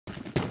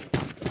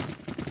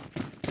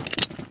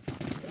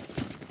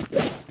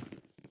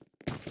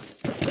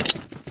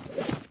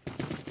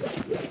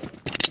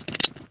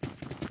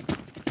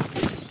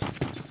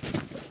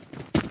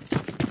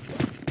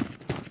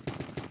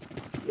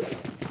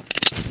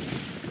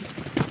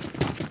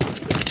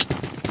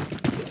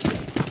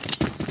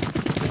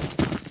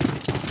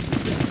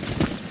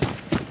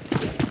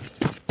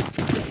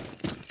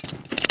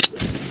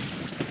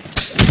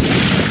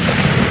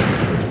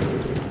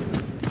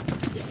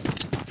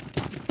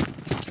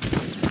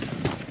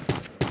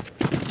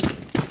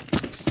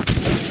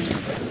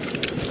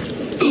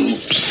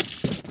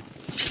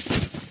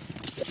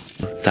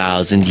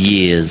2,000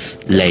 years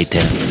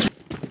later.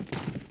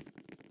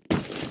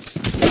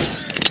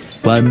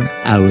 1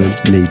 hour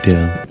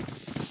later.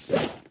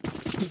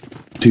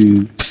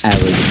 2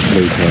 hours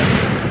later.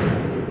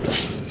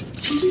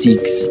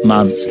 6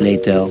 months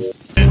later.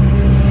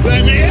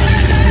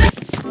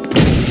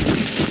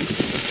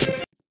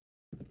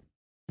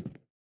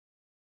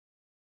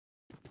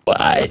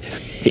 Boy,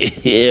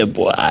 yeah,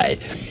 boy.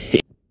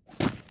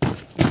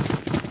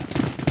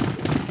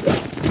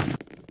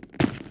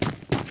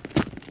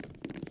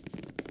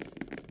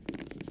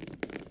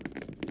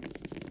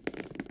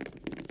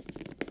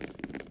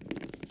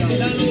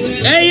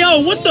 Hey,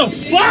 yo, what the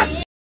fuck?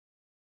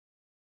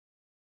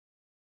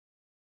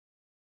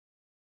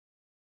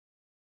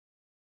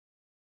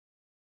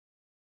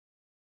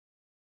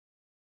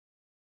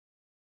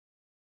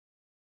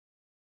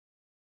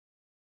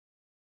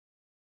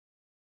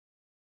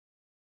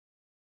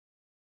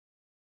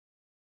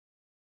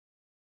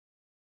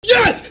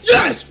 Yes!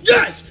 Yes!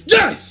 Yes!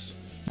 Yes!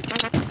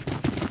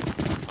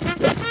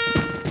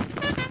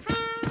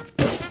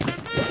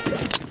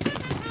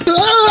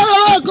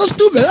 Go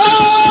stupid!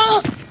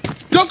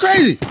 Go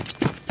crazy!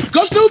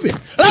 Go stupid!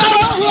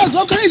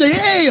 Go crazy!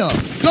 Yeah!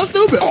 Go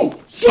stupid! Oh,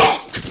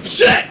 fuck!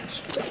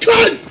 Shit!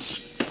 Cunt!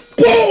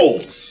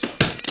 Balls!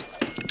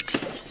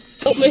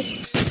 Help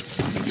me.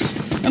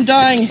 I'm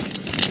dying.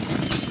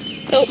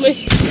 Help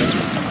me.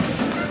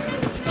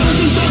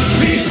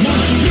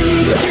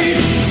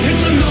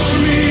 It's an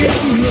army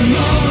on the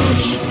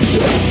march.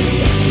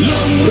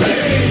 Long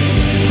way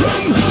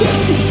from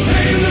home,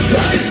 paying the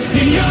price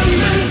in young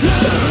men's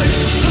lives.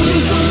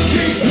 Thousands of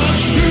feet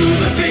march to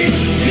the beat.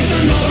 It's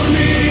an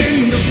army in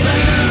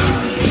despair.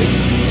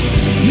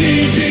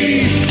 Knee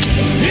deep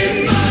in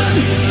mud,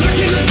 stuck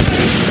in a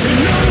trench with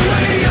no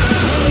way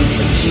out.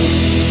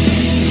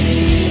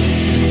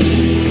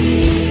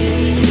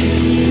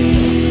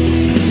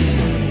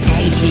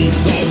 Thousands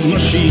of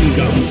machine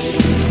guns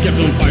kept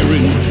on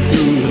firing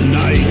through the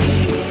night.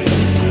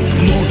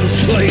 Mortars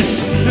placed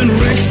and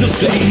wrecked the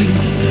scene.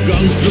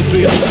 Guns to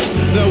field,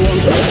 their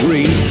ones were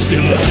green.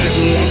 Still a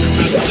deadlock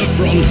at the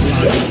front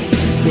line,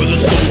 where the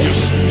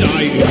soldiers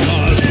died in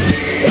mud.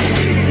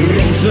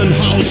 Roads and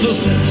houses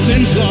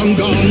since long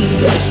gone.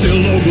 Still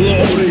no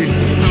glory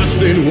has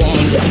been won.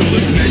 Know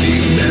that many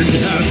men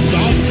have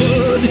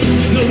suffered.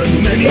 Know that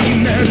many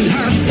men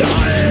have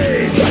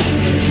died.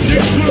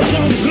 6 months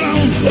of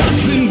ground has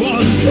been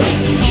won.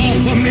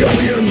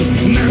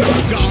 500,000 men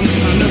are gone.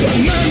 And as the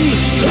men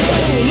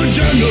all the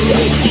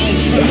generals on,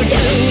 and the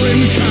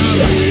killing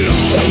carried on.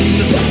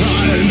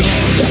 I know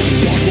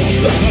what was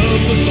the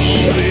purpose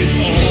of it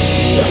all.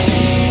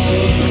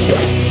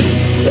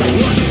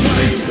 What's the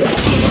price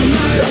of a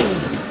mile?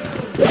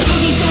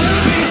 Thousands of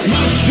feet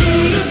march to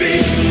the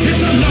beat.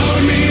 It's an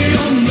army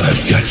on the...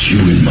 I've got you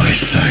in my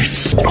sights.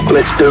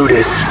 Let's do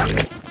this.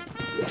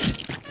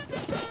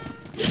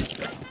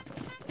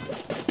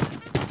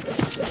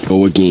 Go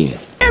again.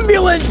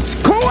 Ambulance!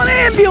 Call an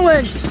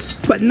ambulance!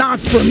 But not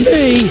for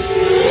me!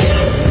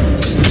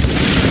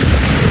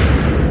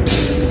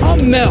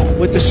 I'm Mel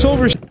with the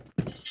Silver...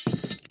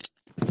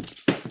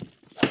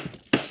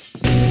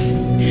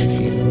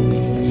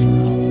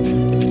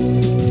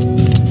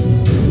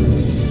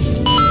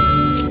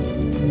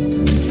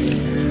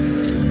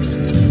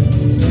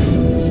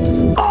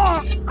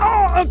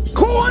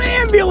 Call an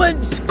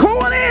ambulance!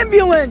 Call an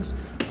ambulance!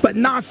 But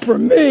not for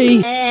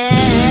me!